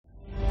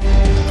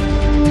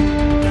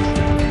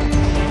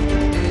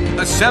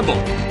Assemble!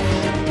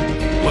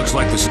 Looks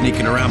like the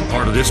sneaking around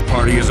part of this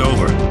party is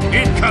over.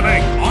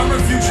 Incoming! Armor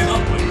fusion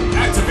uplink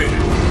activated.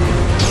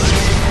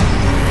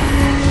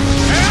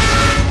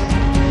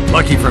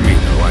 Lucky for me,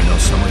 though, I know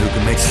someone who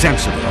can make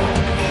sense of it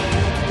all.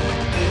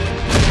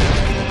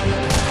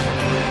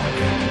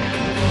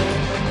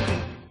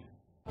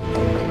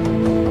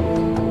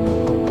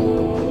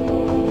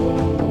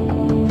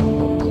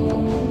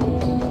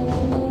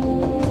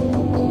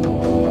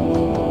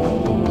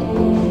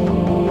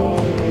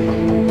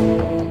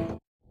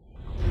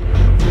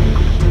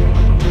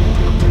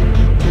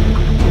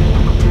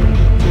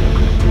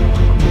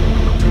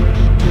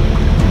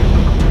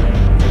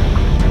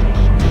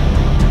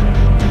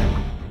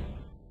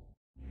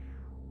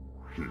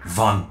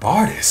 Von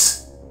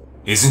Bardis?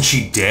 Isn't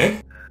she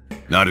dead?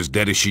 Not as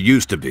dead as she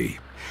used to be.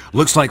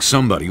 Looks like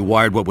somebody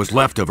wired what was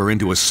left of her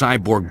into a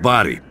cyborg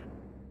body.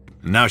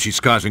 Now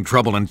she's causing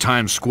trouble in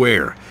Times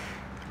Square.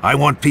 I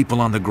want people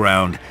on the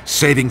ground,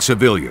 saving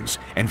civilians,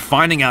 and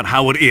finding out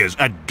how it is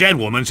a dead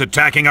woman's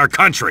attacking our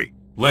country.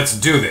 Let's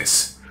do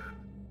this.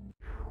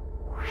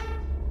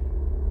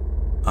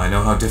 I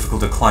know how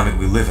difficult a climate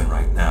we live in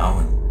right now,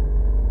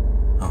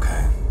 and...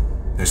 okay,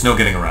 there's no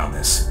getting around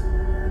this.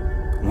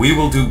 We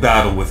will do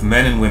battle with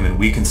men and women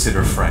we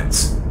consider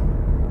friends.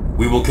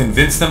 We will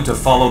convince them to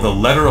follow the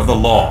letter of the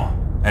law,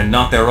 and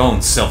not their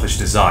own selfish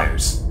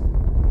desires.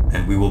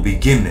 And we will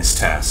begin this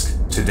task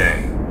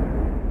today.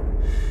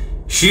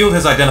 S.H.I.E.L.D.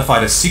 has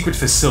identified a secret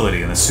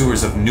facility in the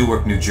sewers of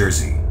Newark, New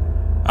Jersey.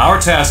 Our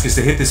task is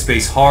to hit this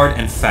base hard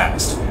and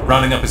fast,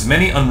 rounding up as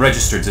many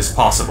unregistereds as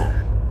possible.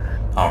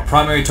 Our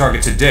primary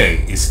target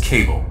today is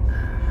Cable.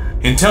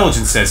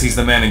 Intelligence says he's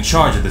the man in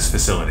charge of this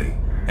facility,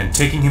 and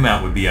taking him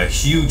out would be a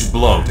huge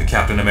blow to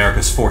Captain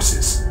America's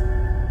forces.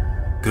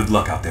 Good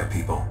luck out there,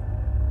 people.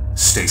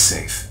 Stay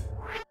safe.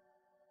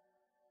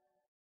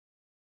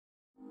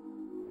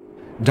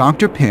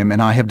 Dr. Pym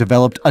and I have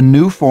developed a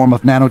new form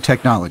of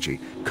nanotechnology,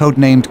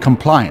 codenamed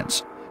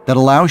Compliance, that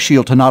allows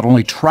S.H.I.E.L.D. to not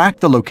only track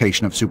the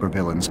location of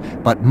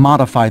supervillains, but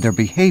modify their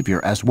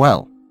behavior as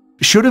well.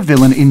 Should a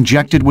villain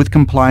injected with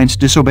Compliance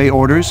disobey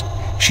orders,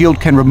 S.H.I.E.L.D.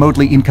 can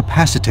remotely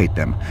incapacitate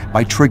them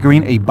by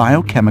triggering a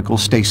biochemical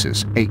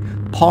stasis, a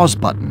pause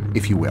button,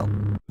 if you will.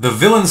 The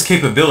villain's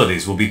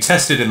capabilities will be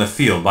tested in the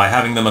field by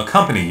having them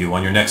accompany you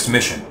on your next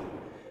mission.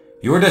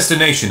 Your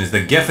destination is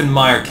the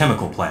Geffen-Meyer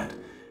chemical plant,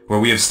 where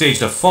we have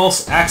staged a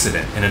false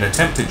accident in an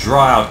attempt to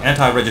draw out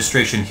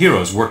anti-registration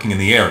heroes working in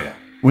the area.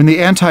 When the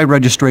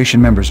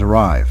anti-registration members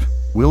arrive,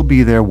 we'll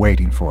be there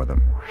waiting for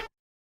them.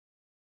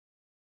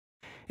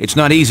 It's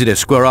not easy to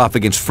square off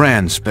against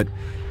friends, but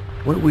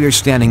what we are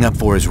standing up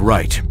for is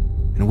right,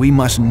 and we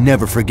must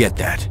never forget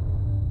that.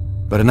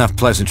 But enough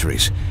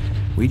pleasantries.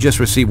 We just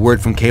received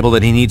word from Cable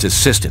that he needs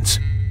assistance.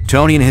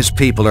 Tony and his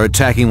people are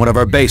attacking one of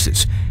our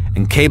bases,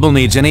 and Cable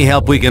needs any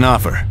help we can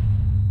offer.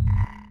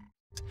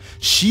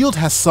 S.H.I.E.L.D.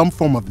 has some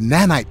form of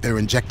nanite they're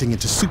injecting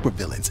into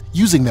supervillains,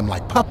 using them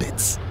like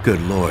puppets.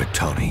 Good Lord,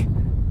 Tony.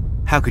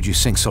 How could you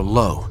sink so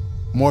low?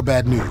 More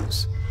bad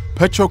news.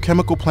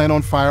 Petrochemical plant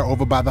on fire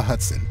over by the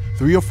Hudson.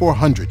 300 or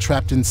 400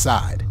 trapped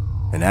inside.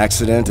 An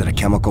accident at a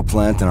chemical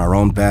plant in our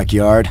own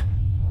backyard?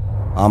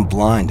 I'm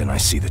blind and I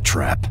see the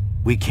trap.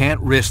 We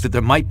can't risk that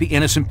there might be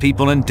innocent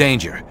people in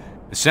danger.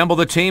 Assemble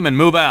the team and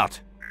move out.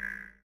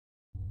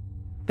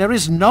 There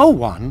is no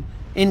one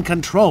in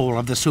control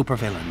of the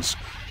supervillains.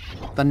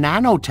 The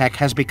nanotech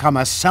has become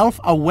a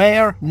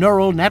self-aware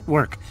neural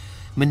network,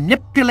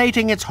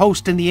 manipulating its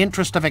host in the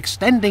interest of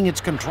extending its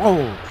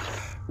control.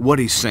 What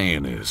he's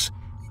saying is,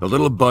 the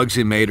little bugs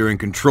he made are in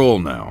control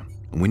now,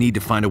 and we need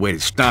to find a way to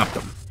stop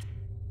them.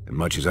 And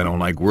much as I don't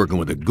like working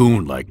with a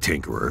goon like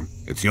Tinkerer,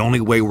 it's the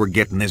only way we're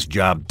getting this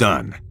job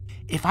done.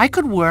 If I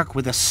could work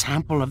with a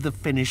sample of the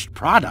finished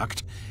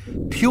product,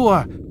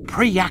 pure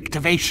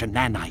pre-activation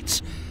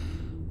nanites,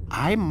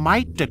 I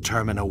might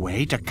determine a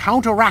way to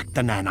counteract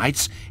the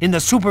nanites in the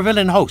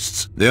supervillain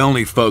hosts. The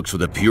only folks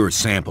with a pure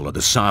sample are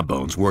the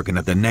Sawbones working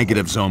at the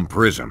Negative Zone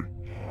prison.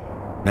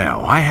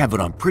 Now, I have it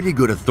on pretty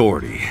good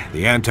authority.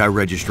 The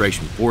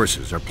anti-registration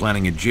forces are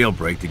planning a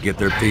jailbreak to get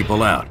their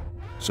people out.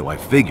 So I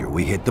figure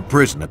we hit the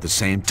prison at the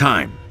same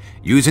time,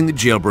 using the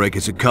jailbreak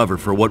as a cover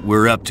for what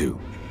we're up to.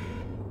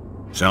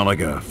 Sound like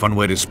a fun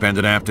way to spend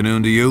an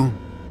afternoon to you?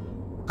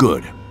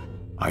 Good.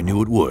 I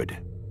knew it would.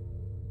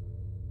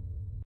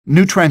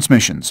 New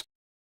transmissions.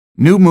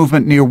 New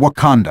movement near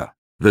Wakanda.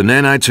 The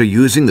nanites are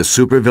using the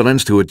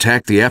supervillains to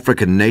attack the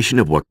African nation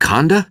of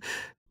Wakanda?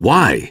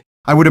 Why?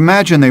 I would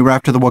imagine they were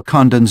after the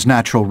Wakandans'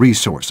 natural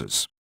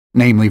resources,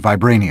 namely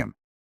vibranium.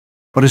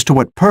 But as to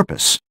what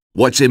purpose?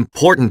 What's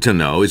important to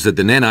know is that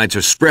the nanites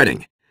are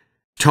spreading.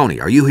 Tony,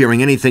 are you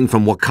hearing anything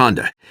from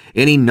Wakanda?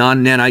 Any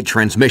non-nanite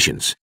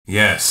transmissions?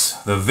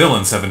 Yes, the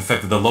villains have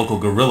infected the local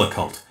guerrilla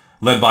cult,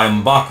 led by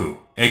M'Baku,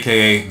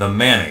 aka the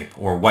Man-Ape,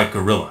 or White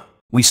Gorilla.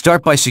 We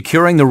start by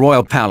securing the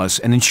Royal Palace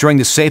and ensuring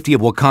the safety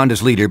of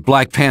Wakanda's leader,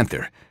 Black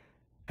Panther.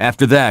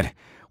 After that,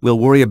 we'll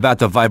worry about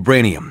the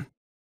vibranium.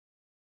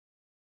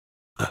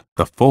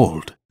 The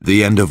fold.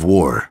 The end of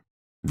war.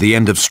 The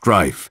end of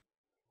strife.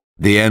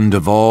 The end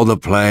of all the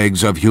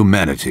plagues of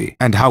humanity.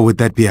 And how would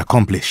that be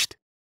accomplished?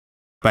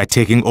 By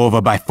taking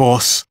over by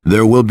force?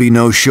 There will be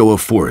no show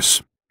of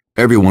force.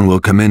 Everyone will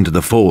come into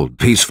the fold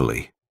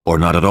peacefully, or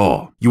not at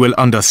all. You will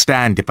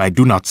understand if I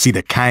do not see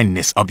the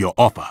kindness of your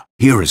offer.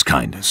 Here is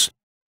kindness.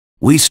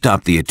 We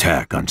stop the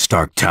attack on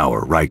Stark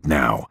Tower right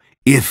now,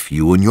 if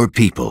you and your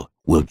people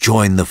will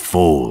join the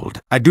fold.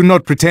 I do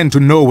not pretend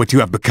to know what you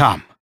have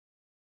become,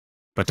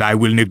 but I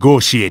will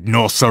negotiate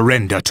nor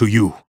surrender to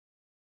you.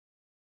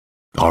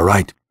 All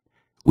right.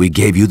 We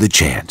gave you the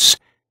chance.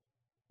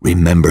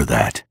 Remember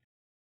that.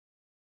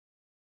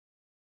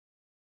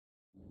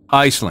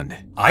 Iceland.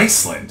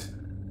 Iceland?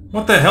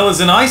 What the hell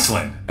is in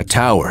Iceland? A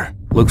tower.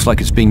 Looks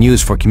like it's being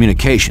used for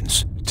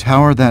communications. A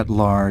tower that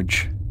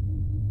large,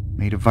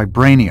 made of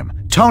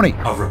vibranium. Tony!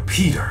 A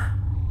repeater.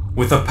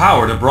 With the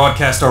power to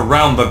broadcast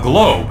around the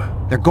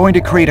globe. They're going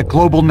to create a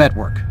global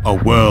network. A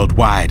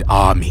worldwide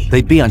army.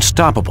 They'd be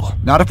unstoppable.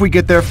 Not if we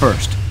get there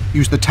first.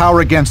 Use the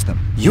tower against them.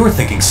 You're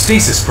thinking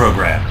stasis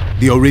program.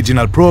 The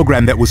original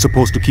program that was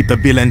supposed to keep the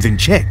villains in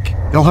check.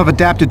 They'll have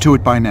adapted to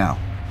it by now,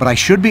 but I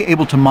should be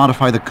able to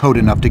modify the code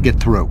enough to get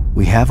through.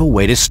 We have a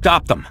way to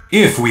stop them.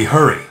 If we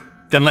hurry.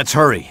 Then let's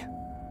hurry.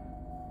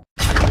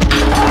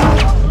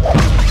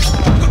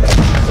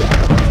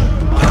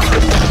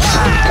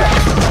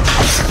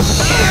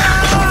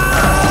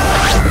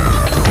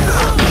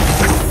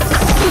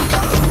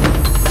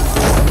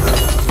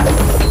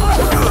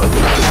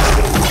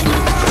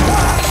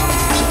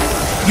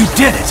 You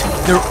did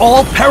it! They're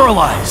all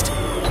paralyzed!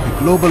 The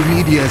global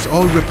media is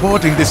all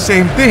reporting the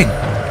same thing.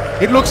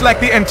 It looks like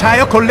the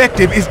entire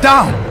collective is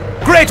down.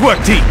 Great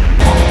work, team!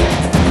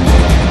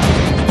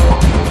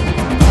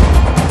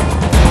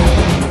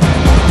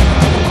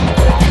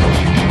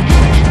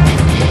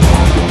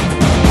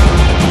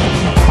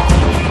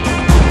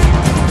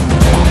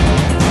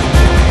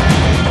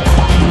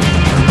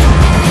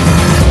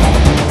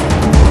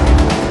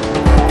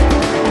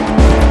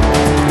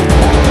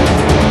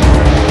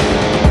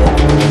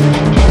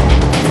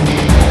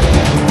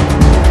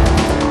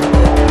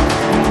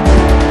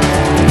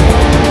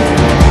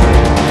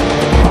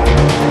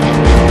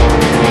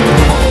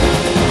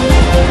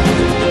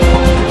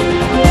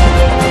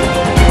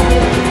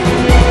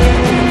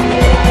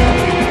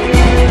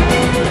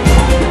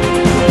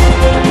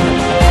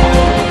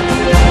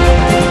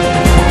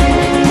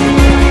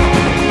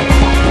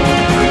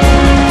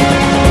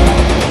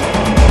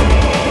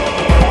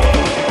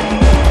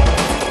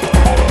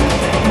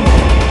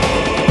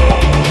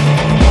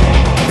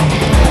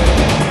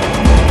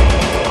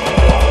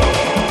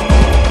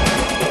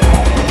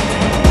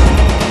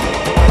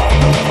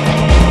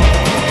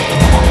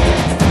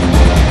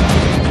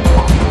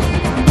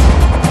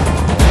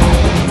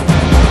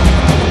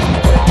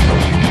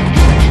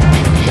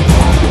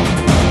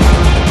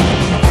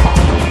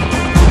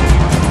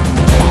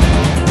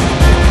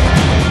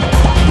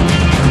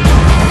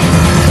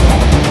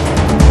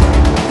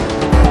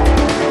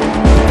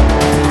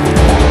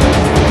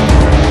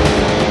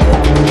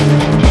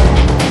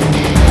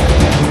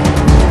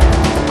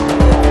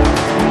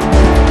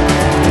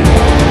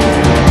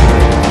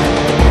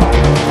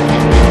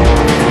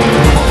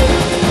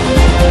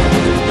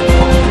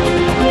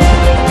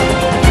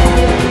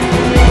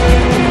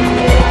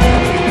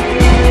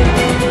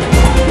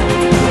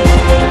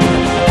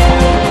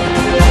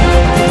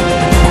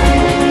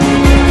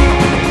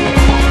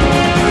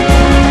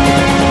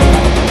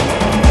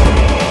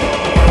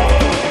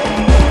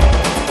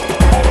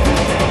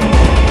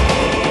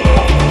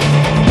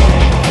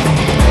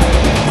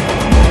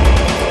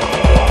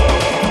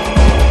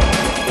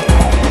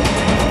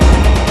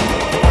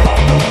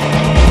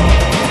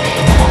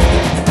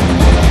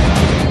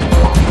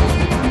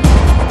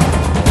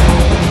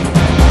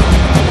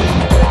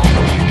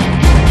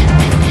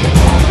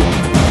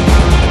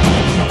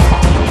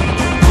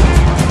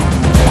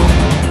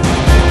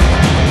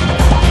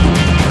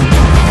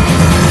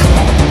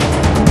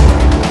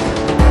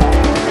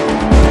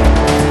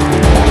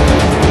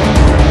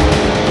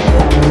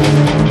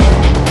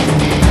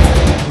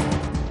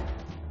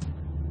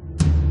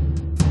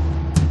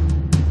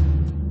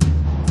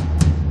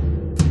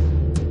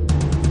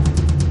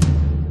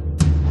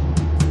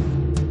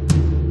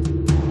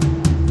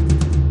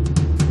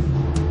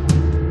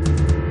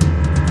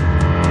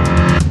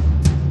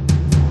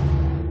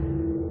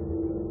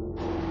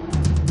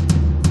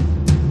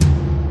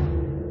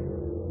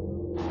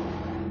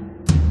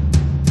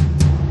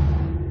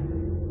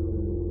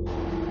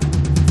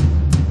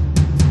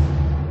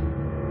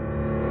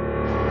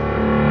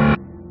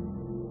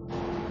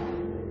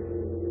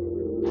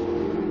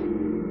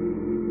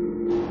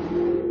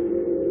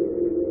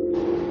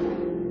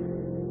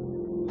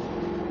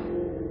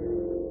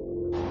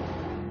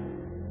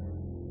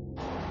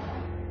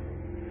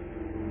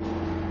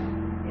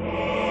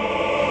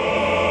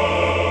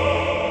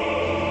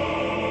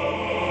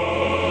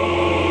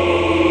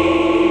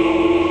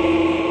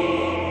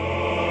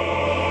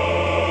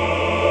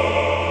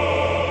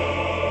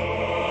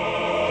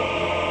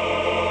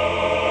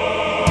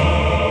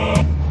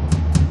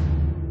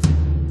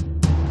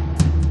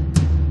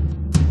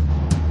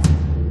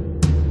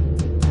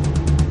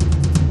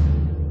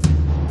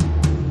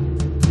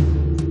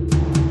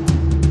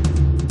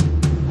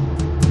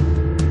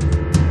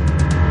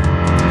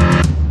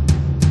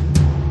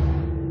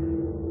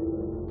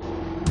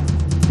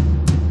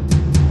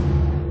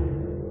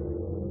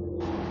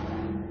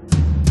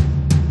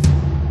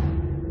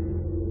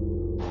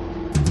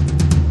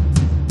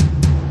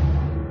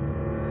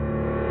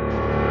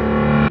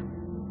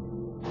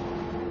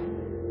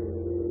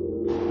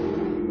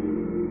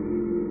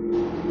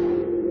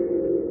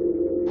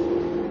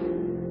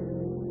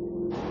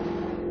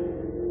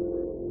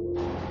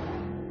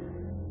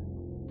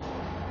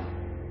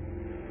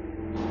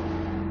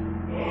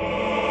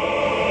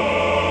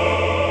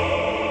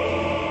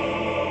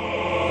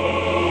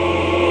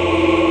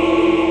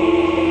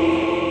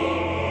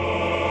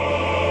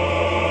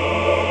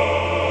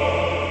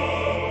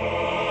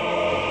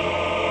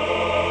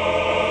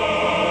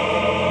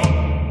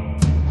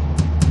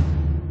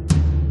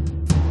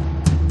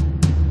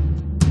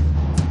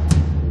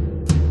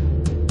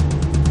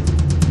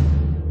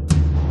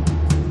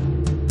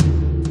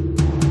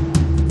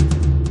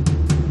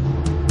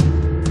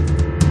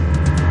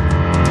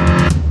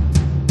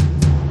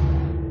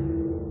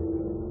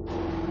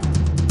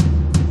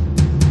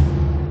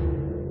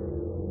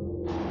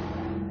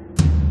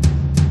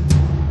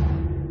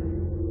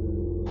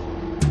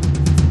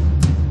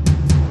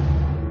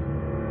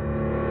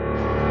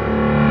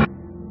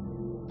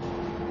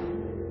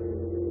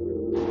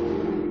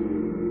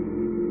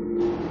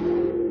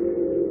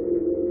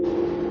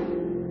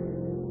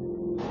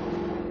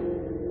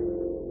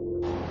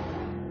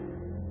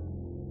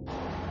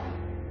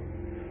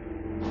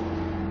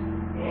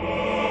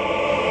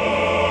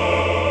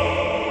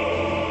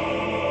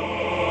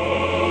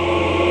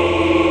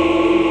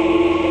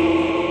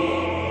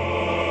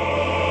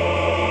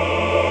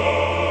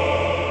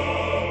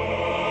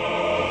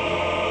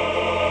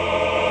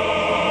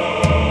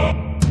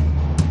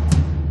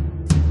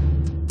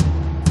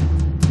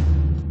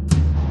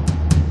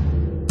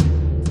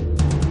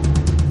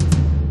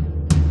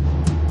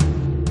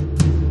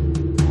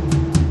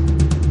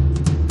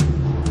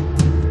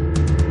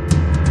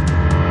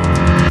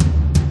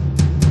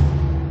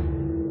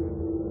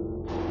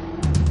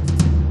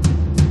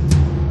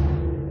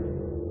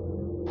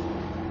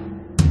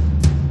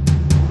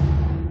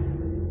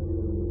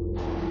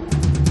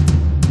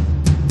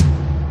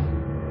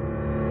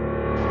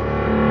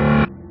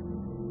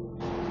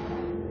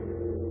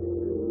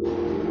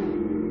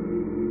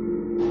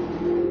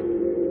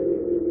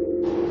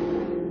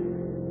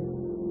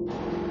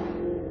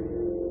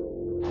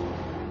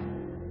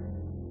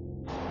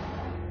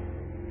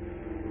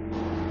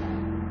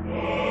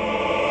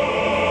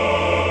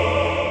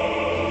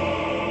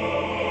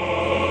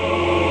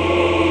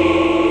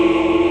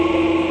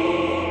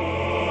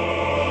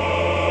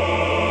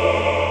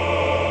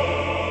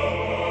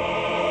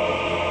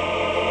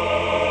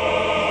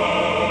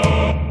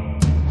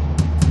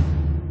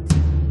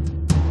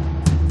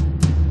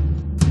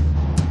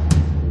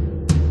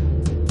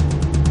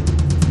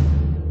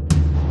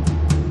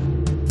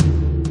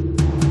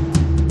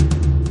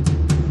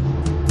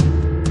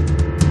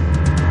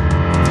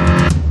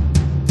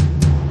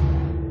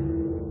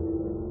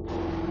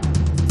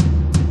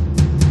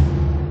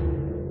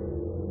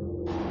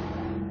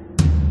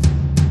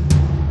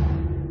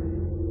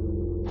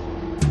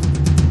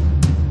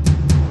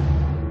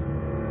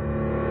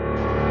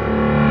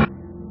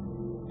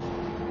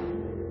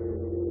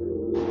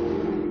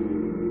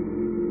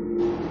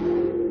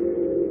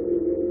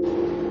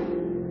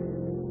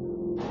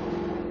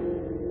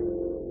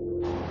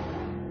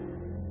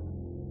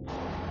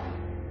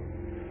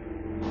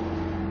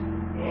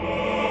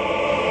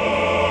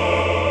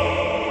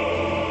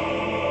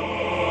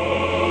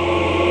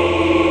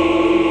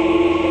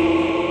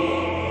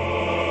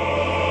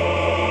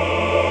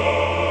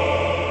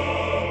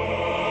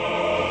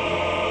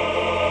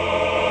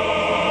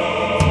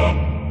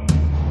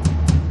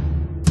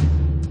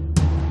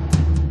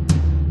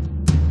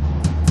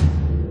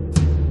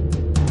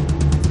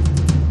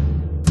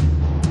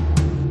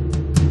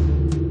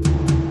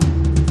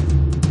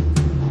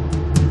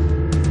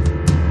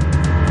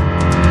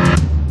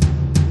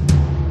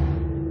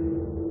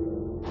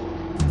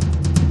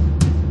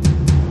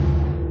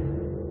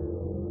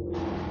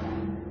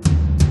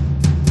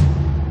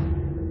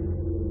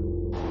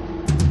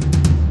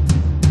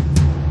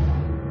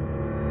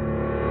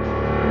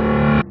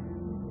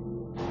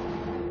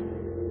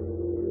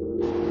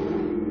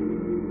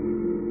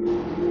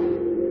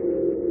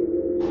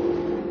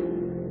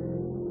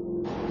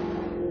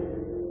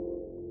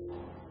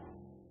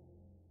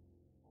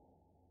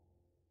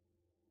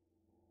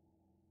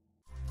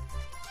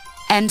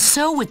 And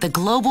so with the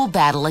global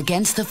battle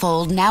against the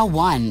Fold now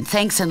won,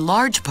 thanks in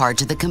large part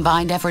to the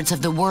combined efforts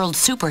of the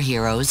world's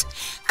superheroes,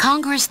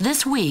 Congress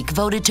this week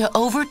voted to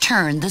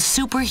overturn the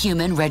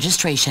Superhuman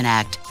Registration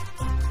Act.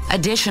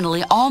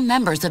 Additionally, all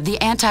members of the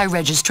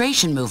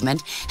anti-registration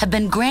movement have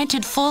been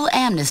granted full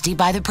amnesty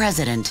by the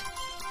president.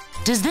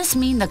 Does this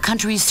mean the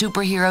country's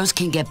superheroes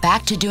can get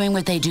back to doing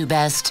what they do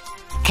best?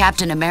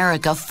 Captain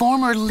America,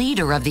 former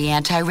leader of the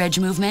anti-reg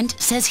movement,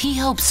 says he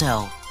hopes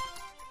so.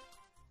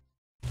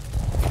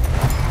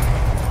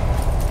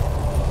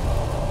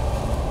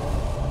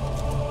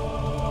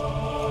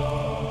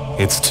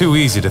 It's too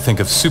easy to think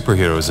of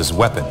superheroes as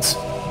weapons,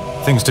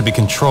 things to be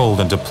controlled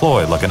and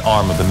deployed like an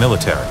arm of the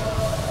military.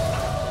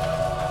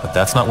 But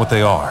that's not what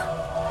they are.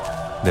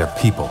 They're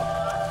people.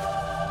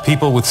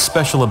 People with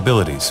special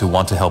abilities who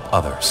want to help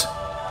others.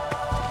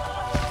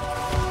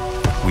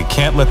 We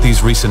can't let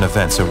these recent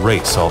events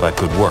erase all that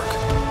good work.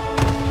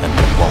 And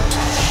we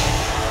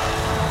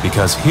won't.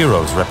 Because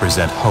heroes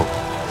represent hope.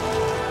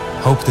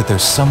 Hope that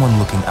there's someone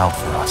looking out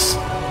for us,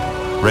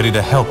 ready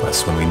to help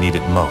us when we need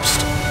it most.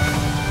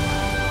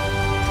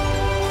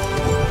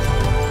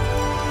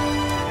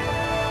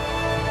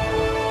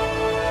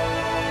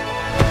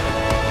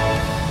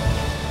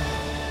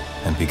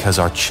 And because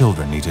our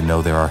children need to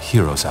know there are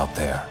heroes out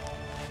there.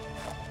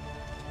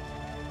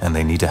 And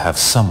they need to have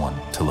someone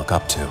to look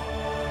up to.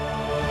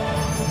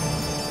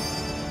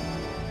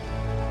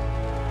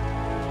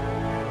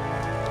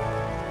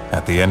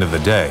 At the end of the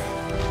day,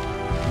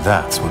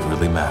 that's what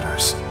really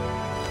matters.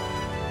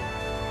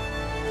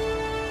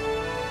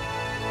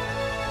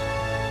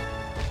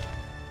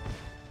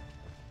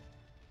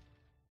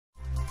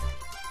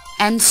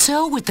 And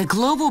so, with the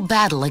global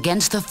battle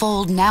against the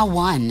Fold now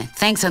won,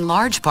 thanks in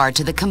large part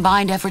to the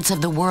combined efforts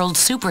of the world's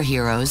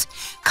superheroes,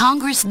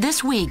 Congress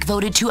this week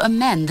voted to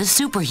amend the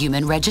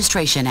Superhuman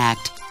Registration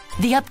Act.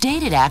 The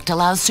updated act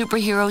allows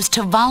superheroes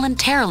to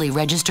voluntarily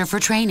register for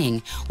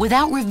training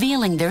without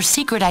revealing their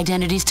secret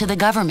identities to the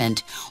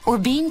government or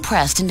being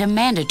pressed into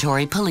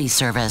mandatory police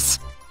service.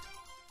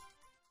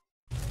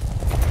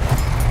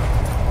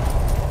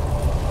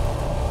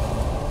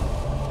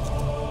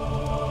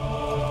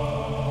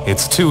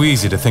 It's too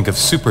easy to think of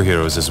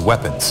superheroes as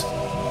weapons,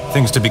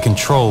 things to be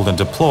controlled and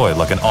deployed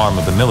like an arm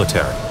of the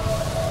military.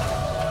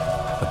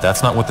 But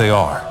that's not what they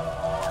are.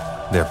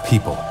 They're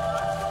people.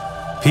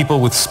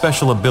 People with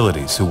special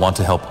abilities who want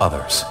to help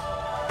others.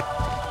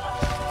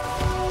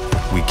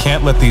 We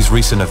can't let these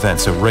recent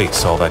events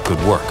erase all that good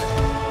work.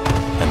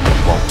 And we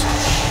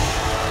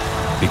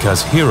won't.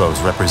 Because heroes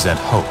represent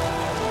hope.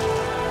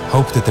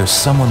 Hope that there's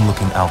someone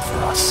looking out for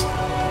us,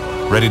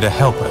 ready to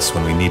help us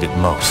when we need it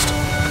most.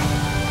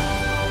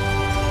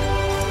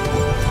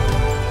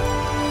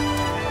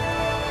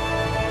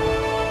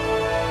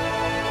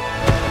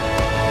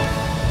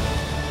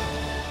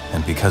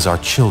 And because our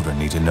children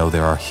need to know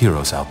there are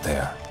heroes out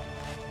there.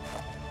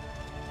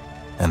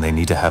 And they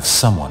need to have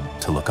someone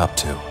to look up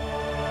to.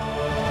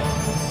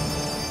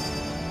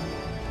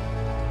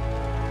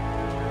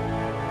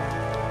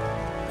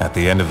 At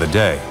the end of the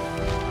day,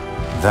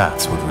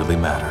 that's what really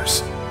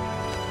matters.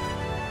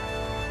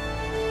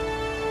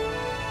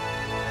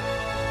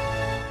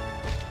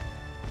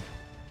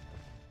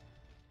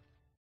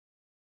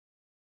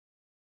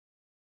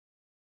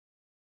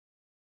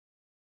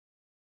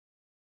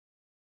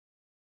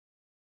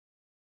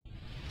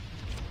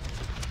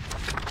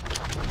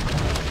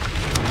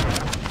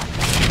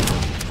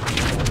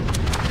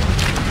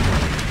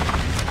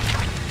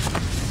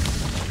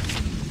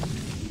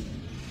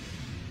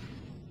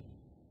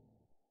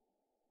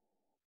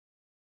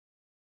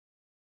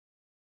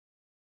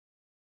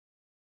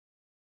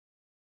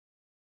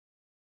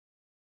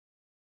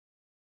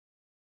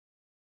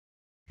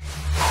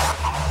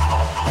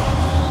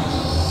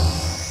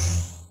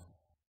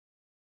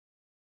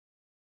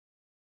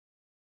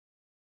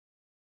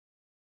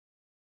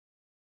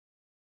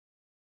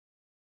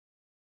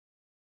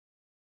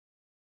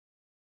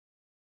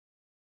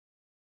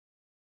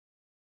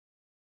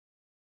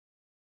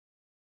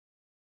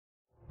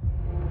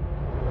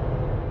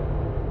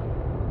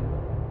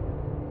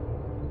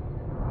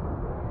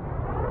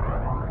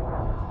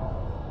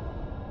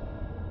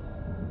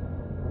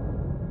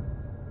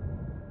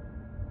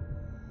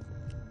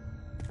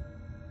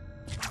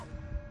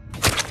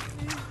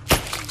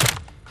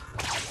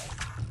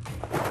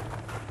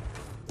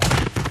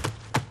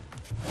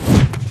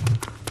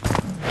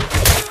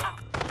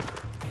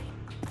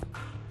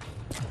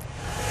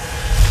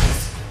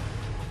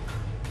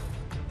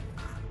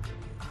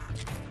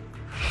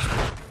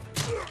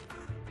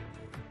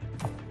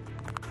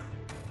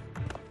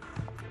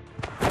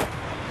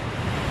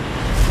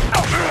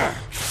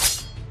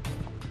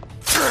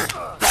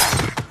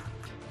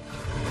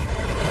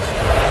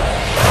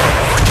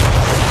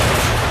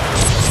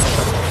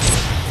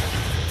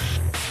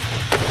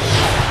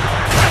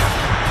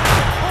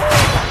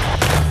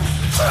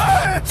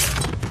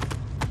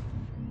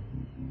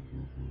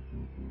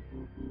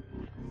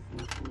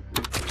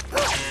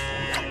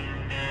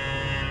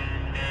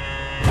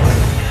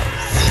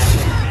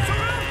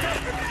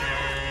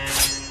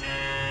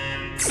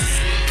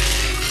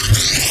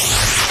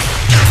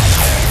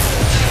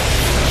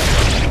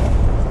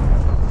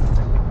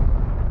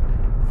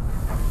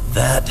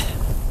 That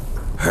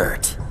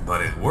hurt.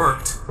 But it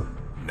worked.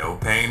 No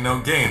pain, no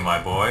gain,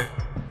 my boy.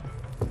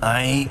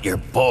 I ain't your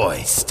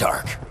boy,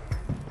 Stark.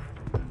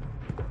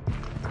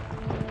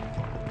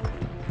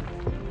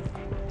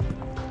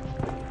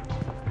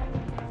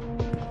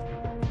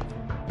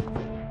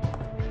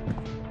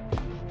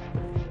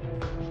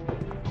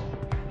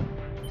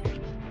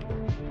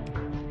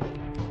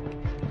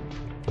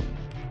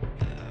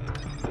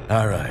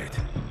 All right,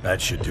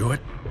 that should do it.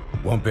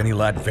 Won't be any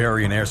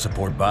Latverian air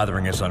support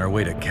bothering us on our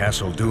way to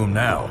Castle Doom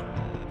now.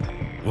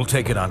 We'll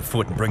take it on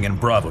foot and bring in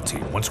Bravo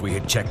team once we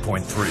hit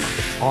checkpoint 3.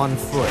 On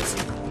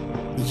foot?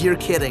 You're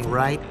kidding,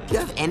 right? Do you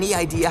have any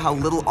idea how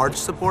little arch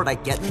support I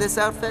get in this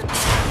outfit?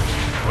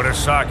 Put a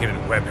sock in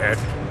it, webhead.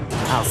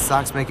 Oh,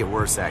 socks make it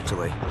worse,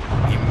 actually.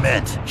 He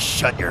meant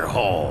shut your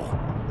hole.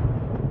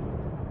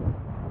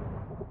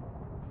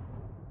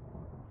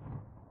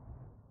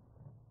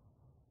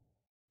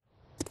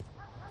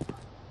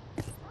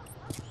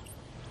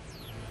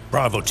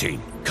 Bravo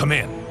team, come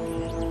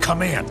in.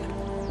 Come in.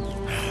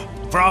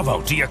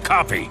 Bravo, do you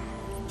copy?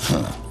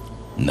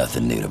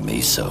 Nothing new to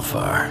me so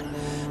far.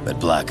 But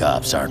Black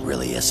Ops aren't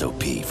really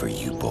SOP for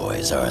you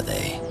boys, are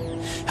they?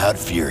 How'd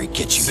Fury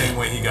get you? Same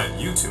way he got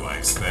you two, I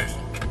expect.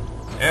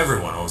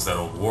 Everyone owes that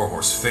old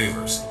warhorse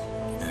favors,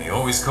 and he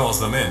always calls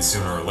them in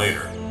sooner or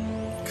later.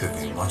 Could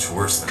be much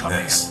worse than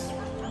this.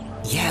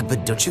 Yeah,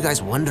 but don't you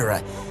guys wonder,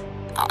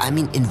 I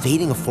mean,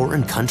 invading a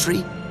foreign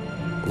country?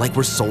 Like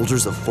we're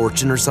soldiers of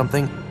fortune or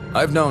something?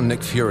 I've known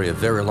Nick Fury a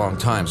very long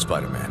time,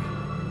 Spider-Man.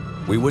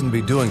 We wouldn't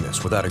be doing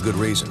this without a good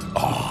reason.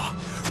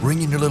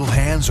 Wringing your little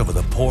hands over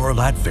the poor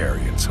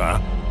Latverians, huh?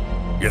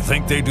 You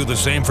think they do the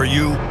same for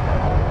you?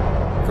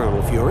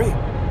 Colonel Fury,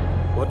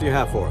 what do you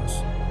have for us?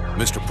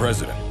 Mr.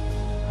 President,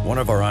 one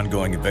of our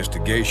ongoing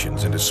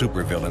investigations into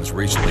supervillains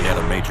recently had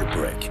a major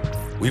break.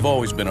 We've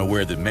always been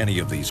aware that many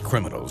of these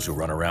criminals who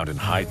run around in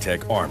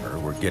high-tech armor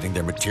were getting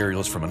their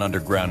materials from an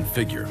underground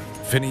figure,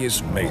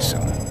 Phineas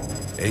Mason,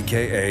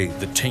 aka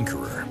the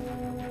Tinkerer.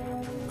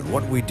 But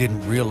what we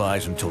didn't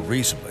realize until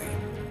recently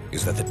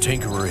is that the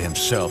Tinkerer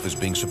himself is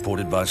being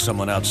supported by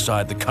someone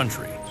outside the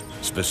country,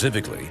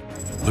 specifically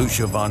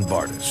Lucia von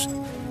Bardas,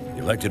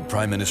 elected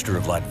Prime Minister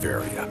of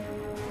Latveria.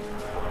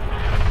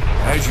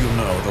 As you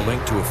know, the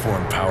link to a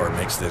foreign power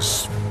makes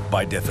this,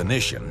 by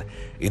definition,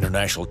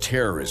 international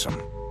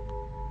terrorism.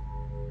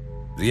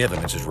 The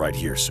evidence is right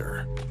here,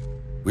 sir.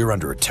 We're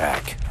under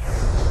attack.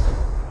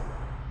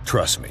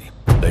 Trust me,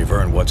 they've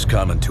earned what's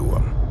coming to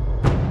them.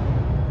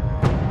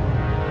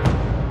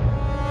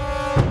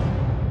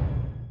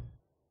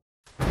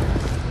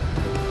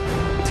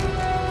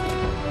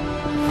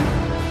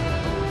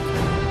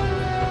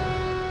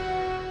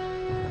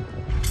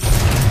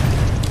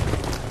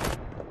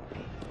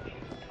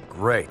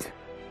 Great.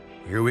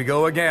 Here we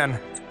go again.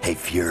 Hey,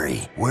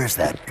 Fury, where's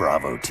that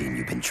Bravo team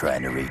you've been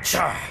trying to reach?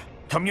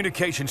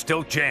 Communication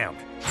still jammed.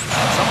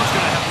 Someone's gonna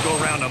have to go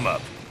round them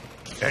up.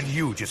 And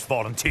you just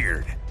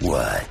volunteered.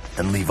 What?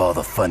 And leave all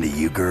the fun to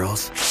you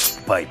girls?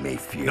 Bite me,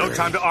 Fury. No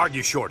time to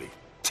argue, Shorty.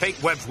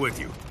 Take Webbs with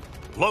you.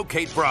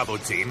 Locate Bravo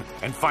team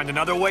and find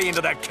another way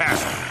into that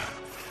castle.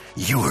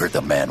 You heard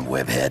the man,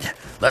 Webhead.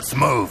 Let's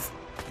move.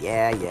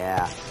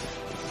 Yeah.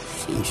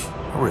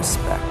 Sheesh, no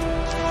respect.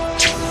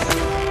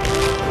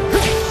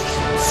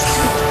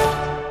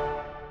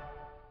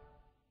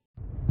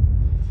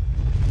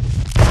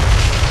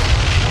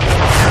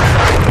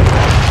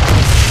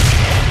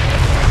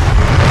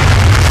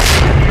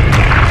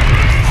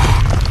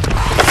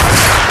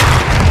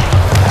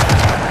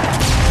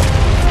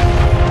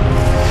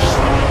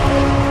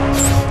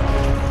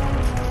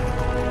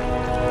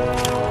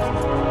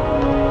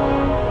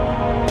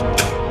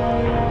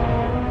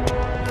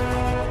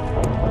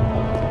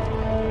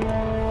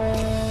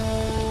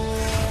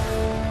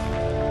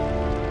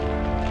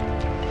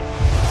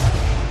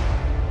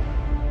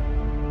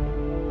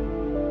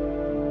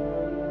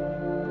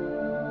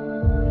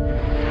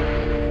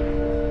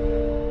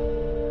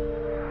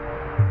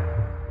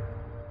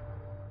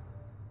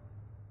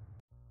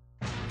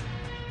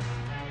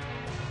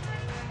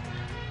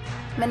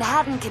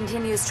 Manhattan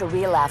continues to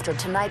reel after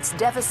tonight's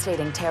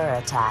devastating terror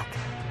attack.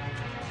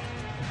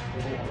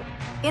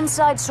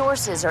 Inside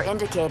sources are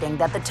indicating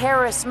that the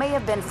terrorists may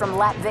have been from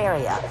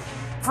Latveria.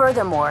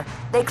 Furthermore,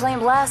 they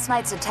claim last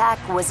night's attack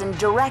was in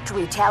direct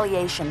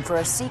retaliation for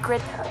a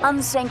secret,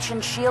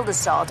 unsanctioned shield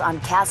assault on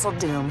Castle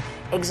Doom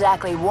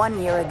exactly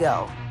 1 year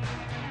ago.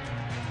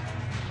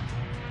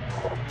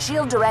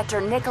 SHIELD Director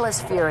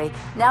Nicholas Fury,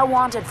 now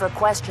wanted for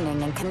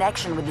questioning in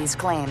connection with these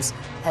claims,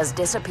 has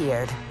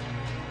disappeared.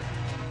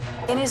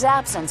 In his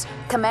absence,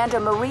 Commander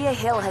Maria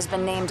Hill has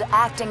been named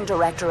Acting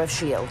Director of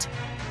SHIELD.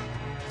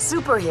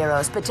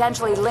 Superheroes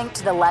potentially linked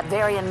to the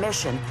Latverian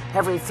mission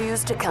have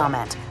refused to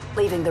comment,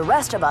 leaving the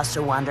rest of us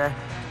to wonder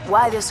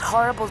why this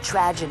horrible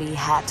tragedy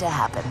had to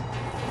happen.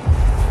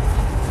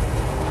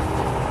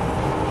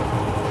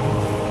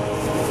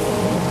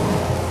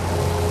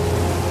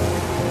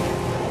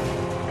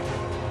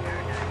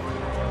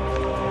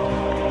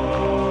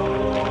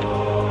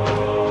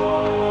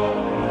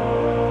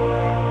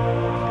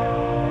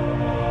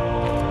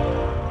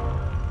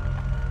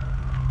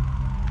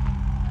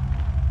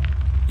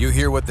 You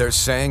hear what they're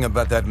saying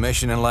about that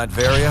mission in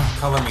Latveria?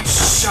 Color me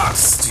shocked,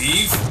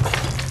 Steve.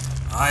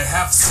 I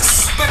have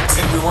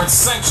suspected we weren't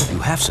sanctioned. You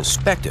have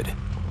suspected?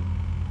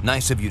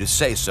 Nice of you to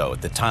say so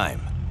at the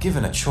time.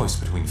 Given a choice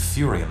between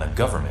Fury and the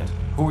government,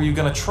 who are you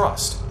gonna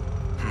trust?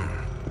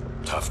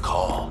 Tough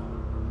call.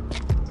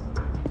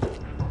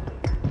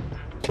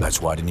 That's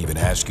why I didn't even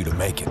ask you to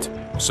make it.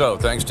 So,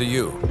 thanks to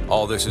you,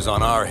 all this is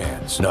on our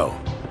hands. No,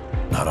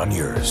 not on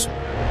yours.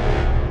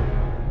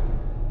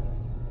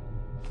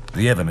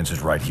 The evidence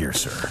is right here,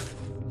 sir.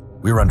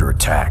 We're under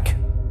attack.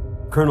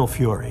 Colonel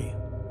Fury,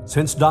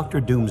 since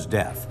Dr. Doom's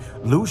death,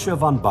 Lucia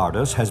von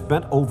Bardas has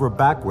bent over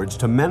backwards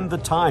to mend the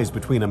ties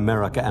between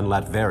America and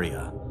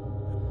Latveria.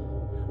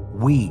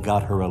 We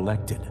got her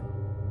elected.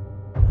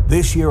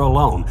 This year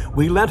alone,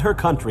 we lent her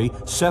country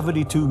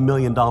 $72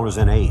 million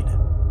in aid.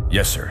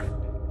 Yes, sir.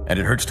 And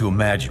it hurts to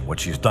imagine what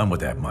she's done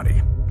with that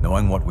money,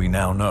 knowing what we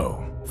now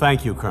know.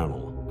 Thank you,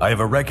 Colonel. I have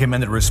a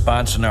recommended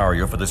response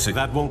scenario for the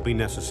That won't be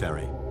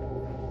necessary.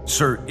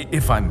 Sir,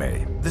 if I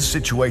may, this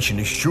situation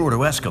is sure to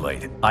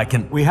escalate.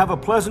 We have a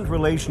pleasant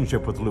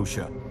relationship with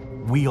Lucia.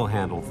 We'll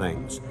handle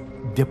things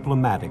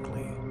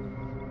diplomatically.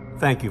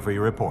 Thank you for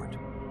your report.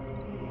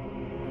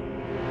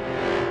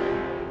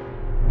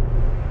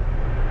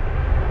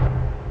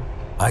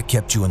 I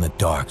kept you in the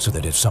dark so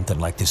that if something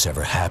like this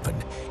ever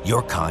happened,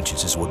 your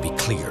consciences would be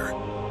clear.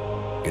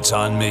 It's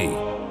on me,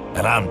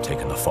 and I'm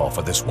taking the fall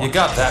for this one. You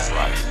got that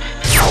right.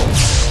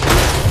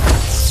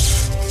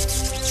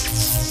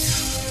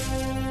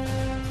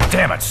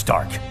 Damn it,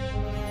 Stark!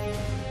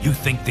 You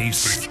think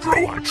these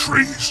grow on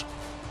trees?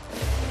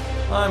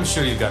 I'm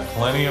sure you've got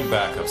plenty of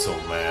backups,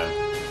 old man.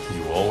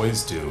 You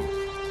always do.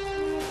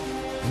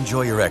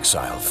 Enjoy your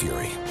exile,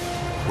 Fury.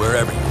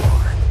 Wherever you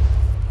are.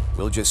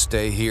 We'll just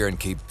stay here and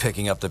keep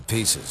picking up the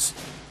pieces.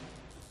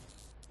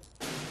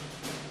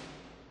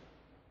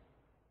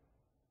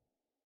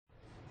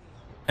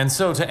 And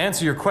so, to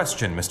answer your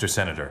question, Mr.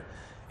 Senator,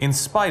 in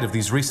spite of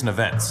these recent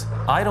events,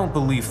 I don't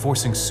believe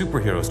forcing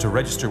superheroes to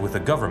register with the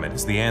government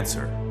is the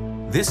answer.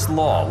 This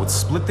law would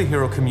split the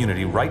hero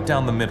community right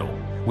down the middle,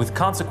 with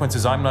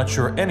consequences I'm not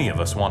sure any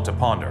of us want to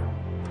ponder.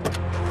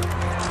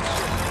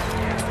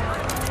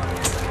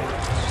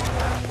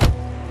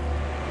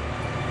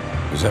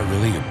 Was that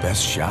really your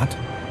best shot?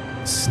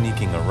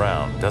 Sneaking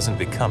around doesn't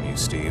become you,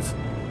 Steve.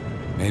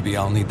 Maybe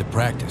I'll need the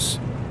practice.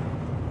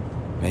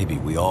 Maybe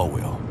we all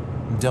will.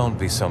 Don't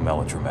be so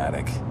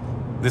melodramatic.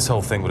 This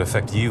whole thing would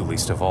affect you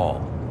least of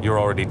all. You're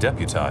already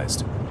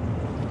deputized.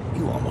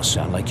 You almost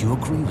sound like you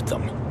agree with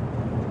them.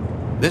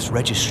 This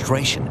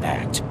Registration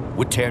Act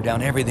would tear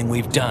down everything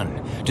we've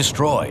done,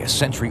 destroy a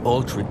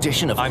century-old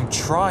tradition of— I'm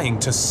trying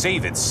to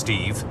save it,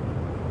 Steve.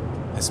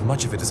 As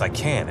much of it as I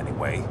can,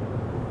 anyway.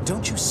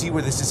 Don't you see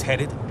where this is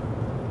headed?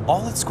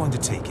 All it's going to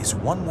take is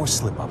one more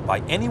slip-up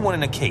by anyone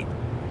in a cape,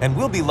 and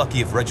we'll be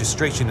lucky if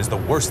registration is the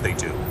worst they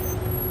do.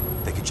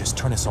 They could just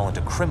turn us all into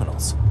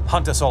criminals,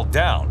 hunt us all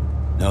down.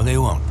 No, they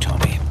won't,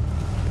 Tony.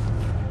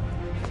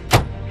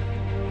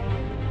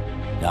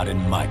 Not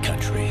in my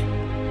country.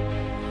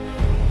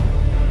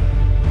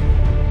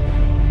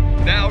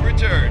 Now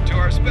return to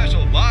our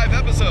special live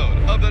episode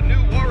of The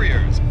New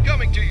Warriors,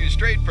 coming to you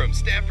straight from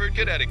Stamford,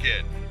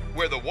 Connecticut,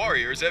 where the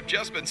Warriors have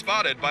just been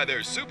spotted by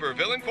their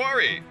supervillain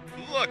quarry.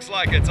 Looks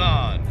like it's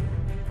on.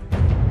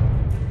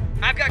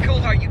 I've got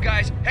Coldheart, you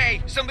guys.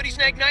 Hey, somebody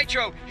snag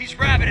Nitro. He's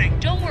rabbiting.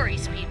 Don't worry,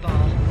 Speedball.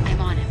 I'm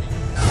on him.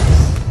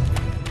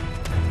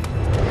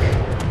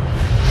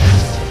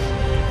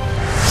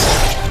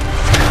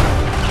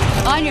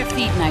 On your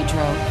feet, Nitro,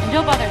 and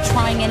don't bother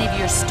trying any of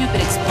your stupid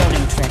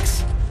exploding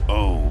tricks.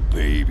 Oh,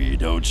 baby,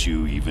 don't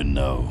you even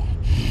know?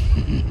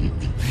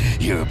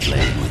 You're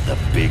playing with the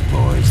big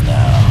boys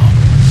now.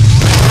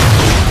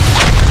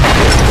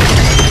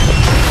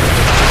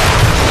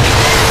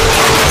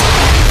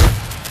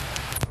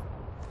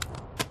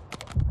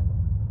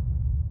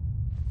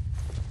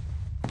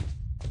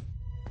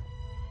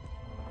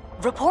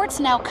 Reports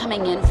now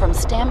coming in from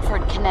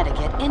Stamford,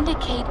 Connecticut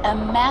indicate a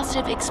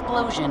massive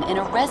explosion in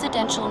a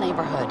residential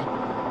neighborhood.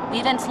 The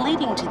events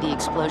leading to the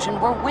explosion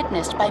were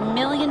witnessed by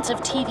millions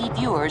of TV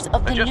viewers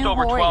of the Just New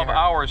over Warrior. 12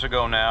 hours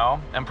ago now,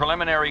 and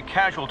preliminary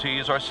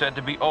casualties are said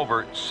to be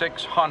over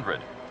 600.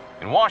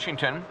 In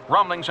Washington,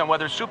 rumblings on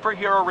whether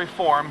superhero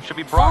reform should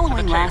be brought to the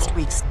Following table. last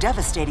week's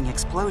devastating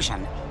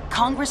explosion,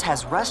 Congress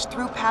has rushed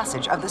through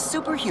passage of the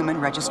Superhuman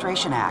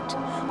Registration Act.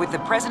 With the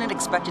president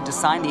expected to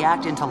sign the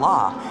act into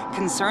law,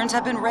 concerns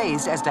have been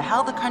raised as to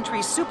how the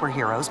country's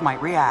superheroes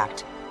might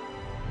react.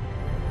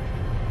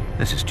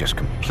 This is just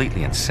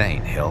completely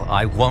insane, Hill.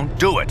 I won't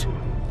do it.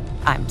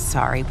 I'm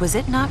sorry, was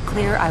it not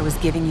clear I was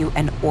giving you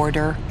an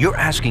order? You're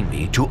asking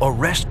me to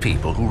arrest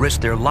people who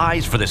risk their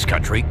lives for this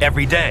country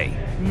every day.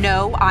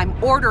 No,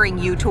 I'm ordering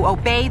you to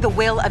obey the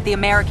will of the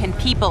American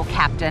people,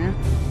 Captain.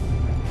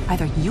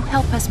 Either you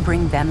help us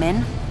bring them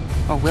in,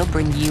 or we'll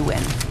bring you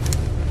in.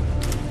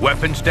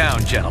 Weapons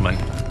down, gentlemen.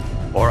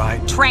 Or I...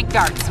 Tranq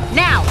darts,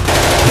 now!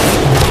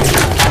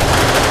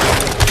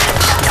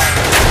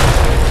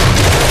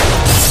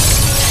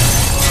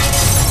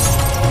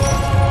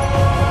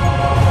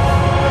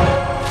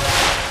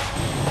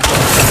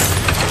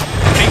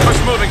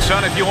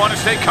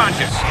 Stay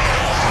conscious.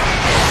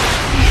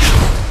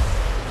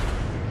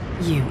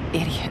 You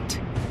idiot.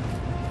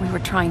 We were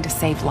trying to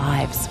save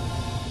lives.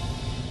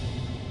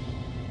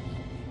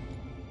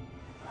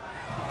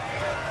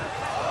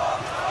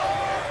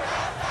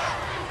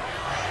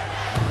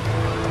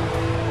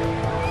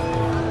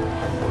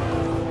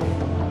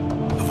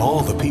 Of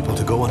all the people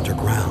to go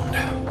underground,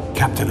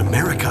 Captain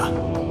America.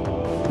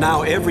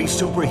 Now every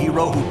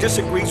superhero who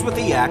disagrees with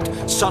the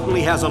act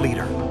suddenly has a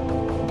leader.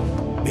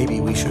 Maybe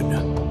we should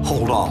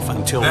hold off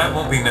until... That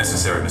won't be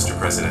necessary, Mr.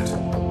 President.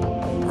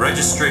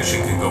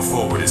 Registration can go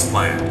forward as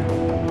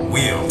planned.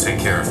 We'll take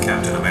care of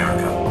Captain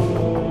America.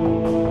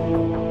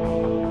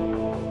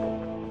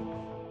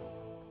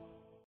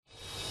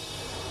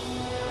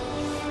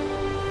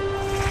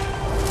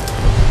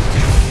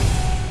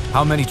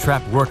 How many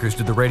trapped workers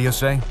did the radio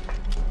say?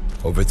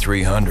 Over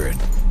 300.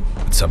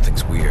 But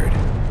something's weird.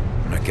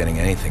 I'm not getting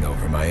anything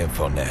over my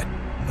infonet.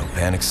 No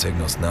panic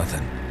signals,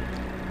 nothing.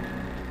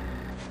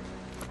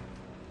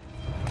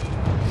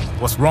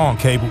 What's wrong,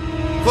 Cable?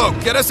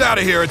 Cloak, get us out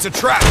of here. It's a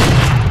trap.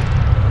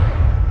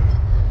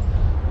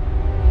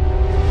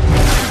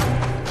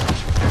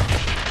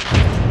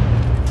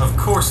 Of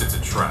course it's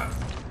a trap.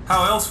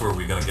 How else were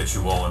we gonna get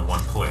you all in one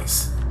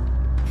place?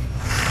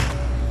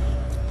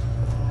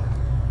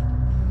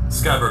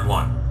 Skybird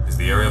 1, is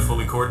the area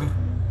fully cordoned?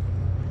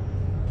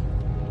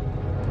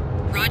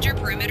 Roger,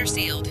 perimeter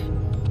sealed.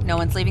 No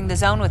one's leaving the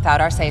zone without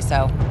our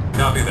say-so.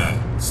 Copy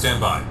that. Stand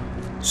by.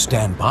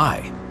 Stand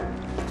by?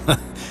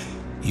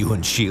 You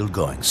and S.H.I.E.L.D.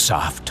 going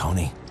soft,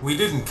 Tony? We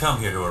didn't come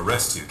here to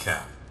arrest you,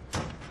 Cap.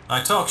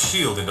 I talked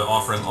S.H.I.E.L.D. into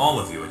offering all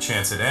of you a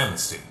chance at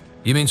amnesty.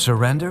 You mean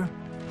surrender?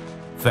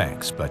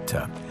 Thanks, but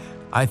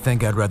I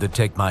think I'd rather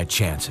take my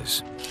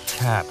chances.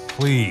 Cap,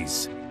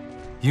 please.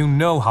 You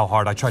know how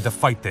hard I tried to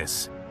fight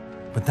this.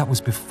 But that was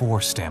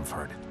before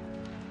Stamford.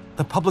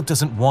 The public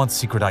doesn't want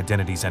secret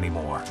identities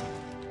anymore.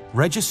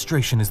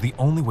 Registration is the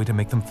only way to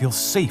make them feel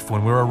safe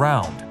when we're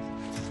around.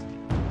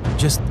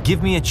 Just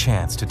give me a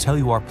chance to tell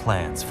you our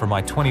plans for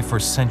my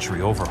 21st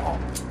century overhaul.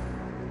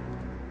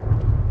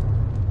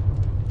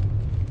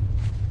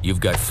 You've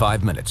got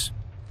 5 minutes.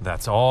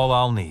 That's all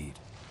I'll need.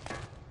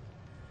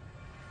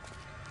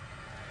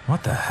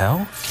 What the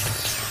hell?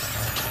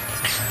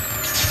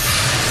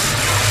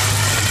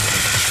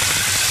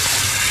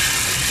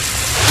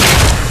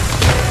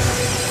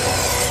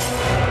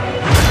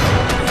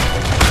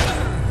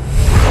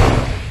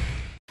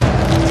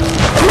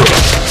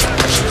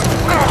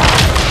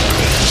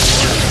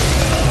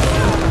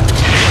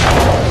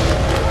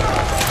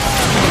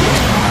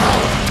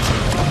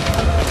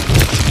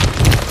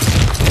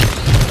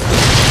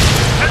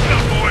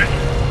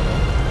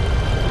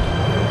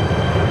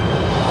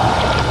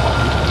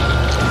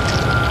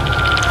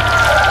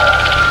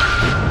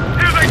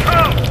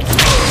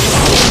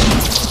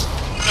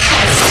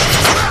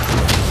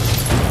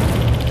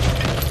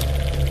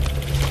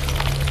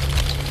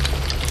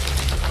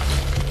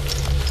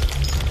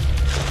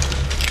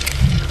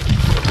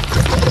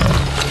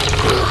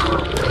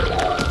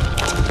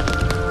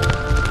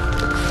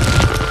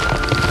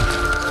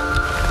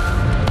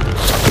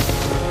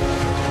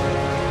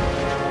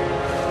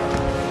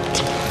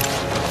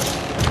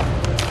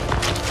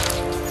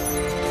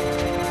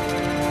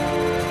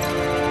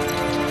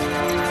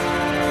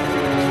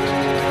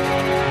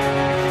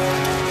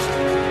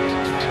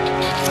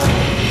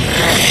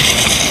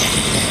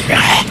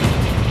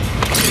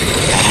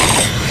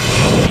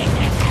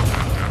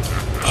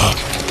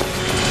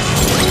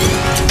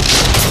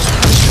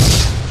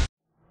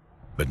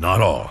 But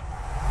not all.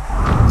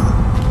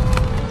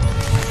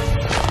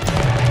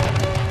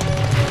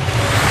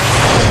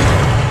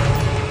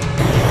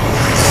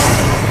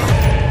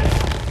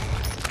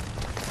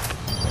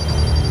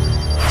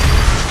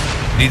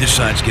 Neither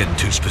side's getting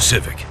too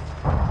specific,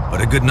 but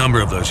a good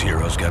number of those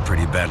heroes got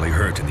pretty badly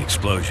hurt in the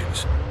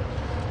explosions,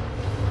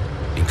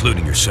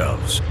 including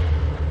yourselves.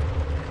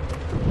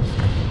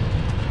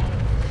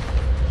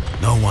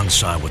 No one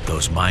saw what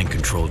those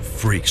mind-controlled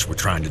freaks were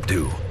trying to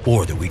do,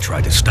 or that we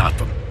tried to stop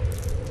them.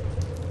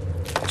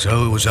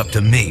 So it was up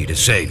to me to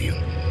save you.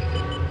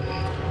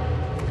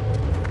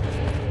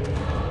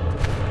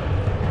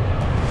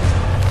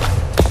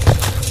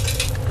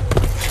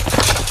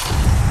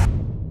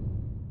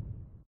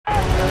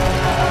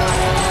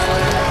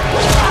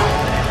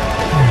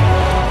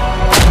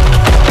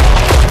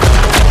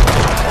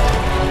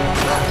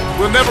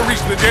 We'll never reach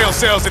the jail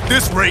cells at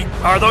this rate.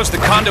 Are those the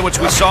conduits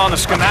we saw in the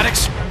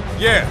schematics?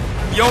 Yeah,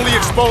 the only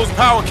exposed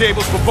power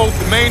cables for both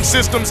the main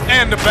systems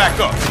and the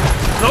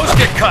backups. Those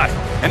get cut,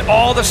 and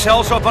all the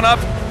cells open up?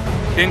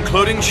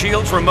 Including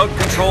S.H.I.E.L.D.'s remote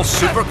control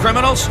super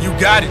criminals? You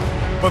got it.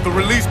 But the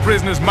released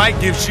prisoners might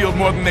give S.H.I.E.L.D.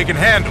 more than they can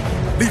handle,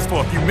 at least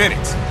for a few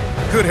minutes.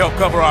 Could help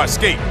cover our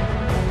escape.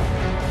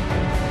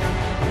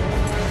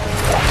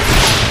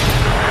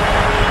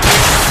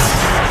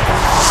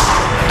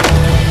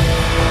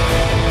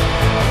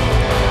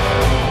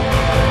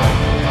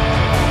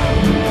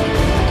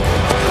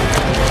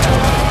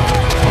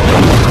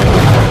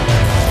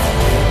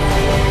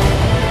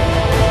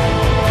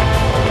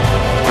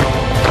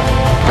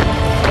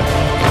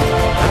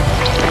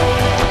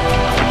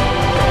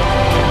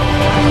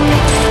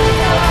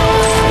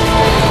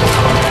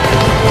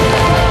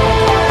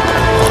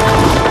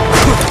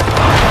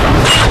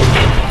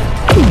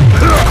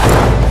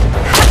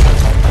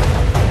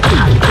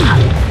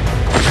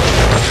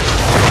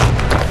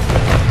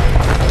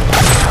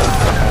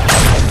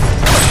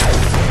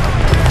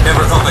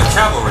 thought the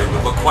cavalry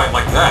would look quite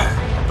like that,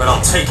 but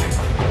I'll take it.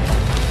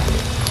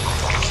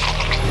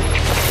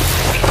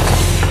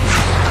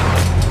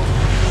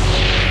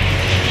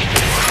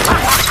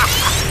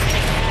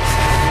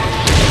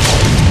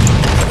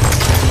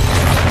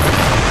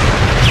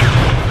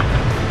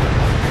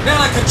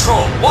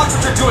 Control! Watch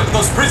what you're doing to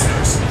those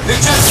prisoners! They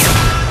just...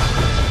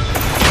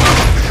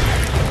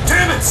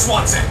 Damn it,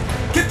 Swanson!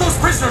 Get those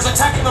prisoners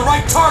attacking the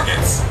right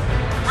targets!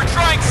 We're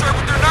trying, sir,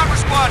 but they're not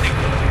responding.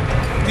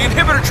 The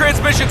inhibitor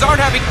transmissions aren't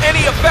having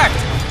any effect!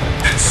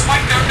 Then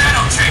spike their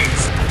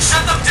nanochains!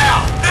 Shut them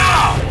down,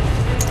 now!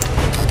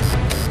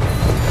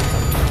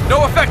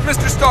 No effect,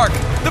 Mr. Stark!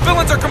 The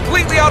villains are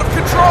completely out of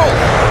control!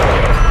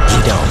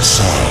 You don't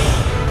say.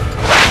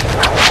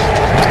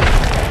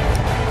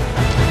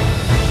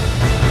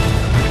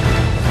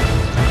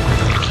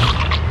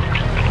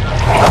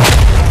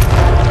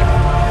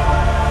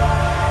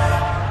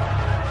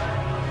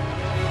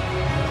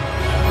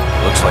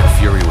 Looks like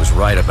Fury was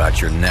right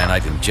about your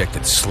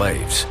nanite-injected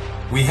slaves.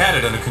 We had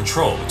it under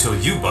control until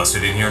you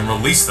busted in here and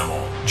released them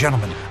all.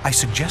 Gentlemen, I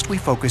suggest we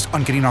focus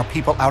on getting our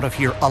people out of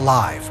here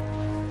alive.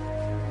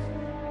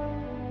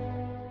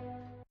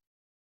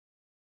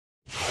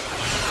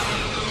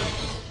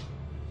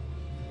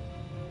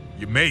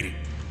 You made it.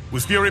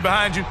 Was Fury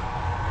behind you?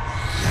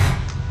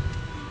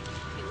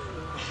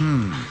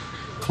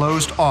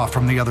 Closed off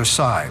from the other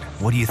side.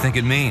 What do you think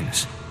it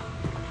means?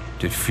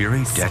 Did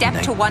Fury detonate?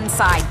 Step to one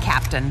side,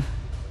 Captain.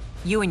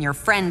 You and your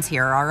friends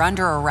here are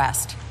under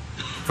arrest.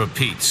 For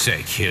Pete's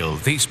sake, Hill,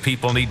 these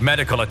people need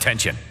medical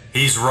attention.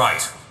 He's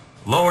right.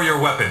 Lower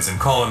your weapons and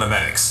call in the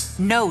medics.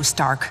 No,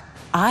 Stark.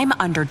 I'm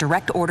under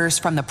direct orders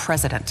from the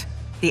President.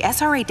 The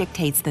SRA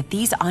dictates that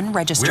these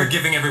unregistered... We're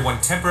giving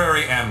everyone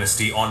temporary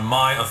amnesty on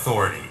my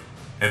authority.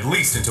 At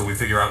least until we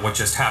figure out what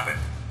just happened.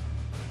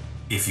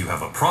 If you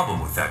have a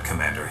problem with that,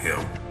 Commander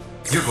Hill,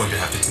 you're going to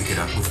have to take it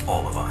up with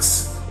all of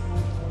us.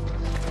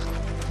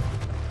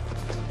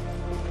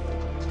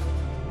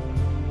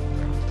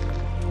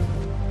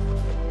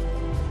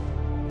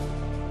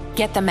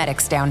 Get the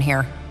medics down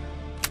here.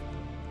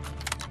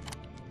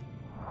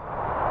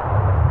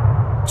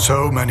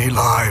 So many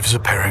lives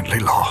apparently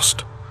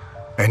lost,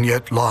 and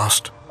yet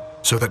lost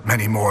so that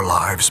many more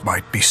lives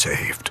might be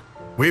saved.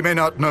 We may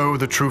not know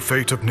the true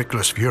fate of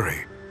Nicholas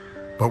Fury,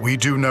 but we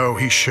do know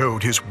he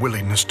showed his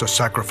willingness to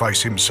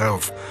sacrifice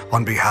himself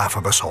on behalf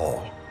of us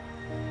all.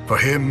 For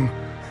him,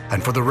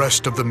 and for the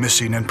rest of the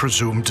missing and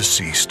presumed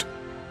deceased,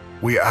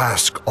 we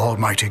ask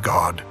Almighty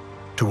God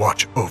to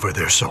watch over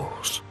their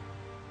souls.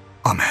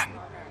 Amen.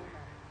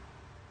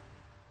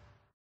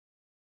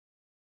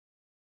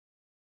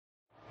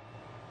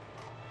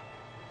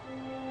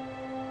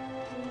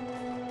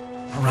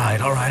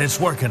 All right, it's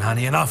working,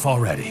 honey. Enough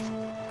already.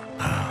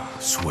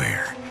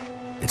 Swear.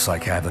 It's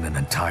like having an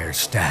entire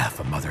staff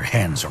of mother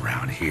hens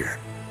around here.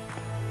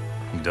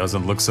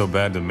 Doesn't look so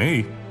bad to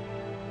me.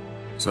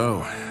 So,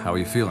 how are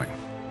you feeling?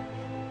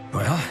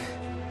 Well,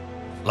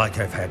 like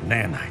I've had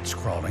nanites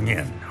crawling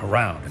in,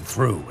 around, and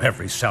through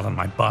every cell in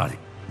my body.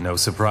 No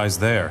surprise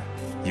there.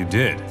 You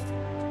did.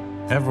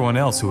 Everyone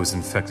else who was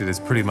infected is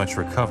pretty much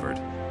recovered,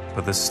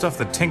 but the stuff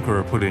the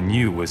Tinkerer put in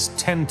you was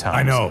 10 times...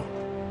 I know.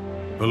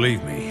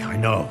 Believe me, I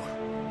know.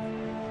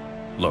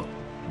 Look,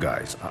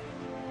 guys,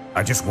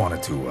 I just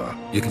wanted to,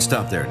 You can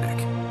stop there, Nick.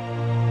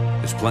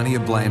 There's plenty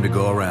of blame to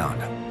go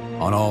around,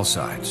 on all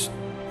sides.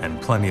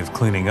 And plenty of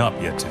cleaning up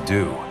yet to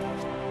do.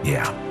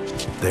 Yeah,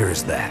 there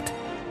is that.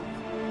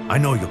 I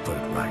know you'll put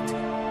it right.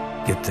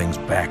 Get things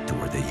back to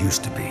where they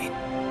used to be.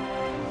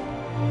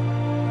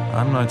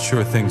 I'm not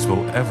sure things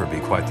will ever be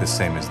quite the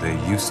same as they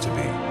used to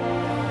be.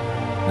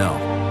 No,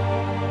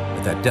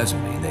 but that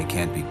doesn't mean they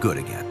can't be good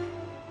again.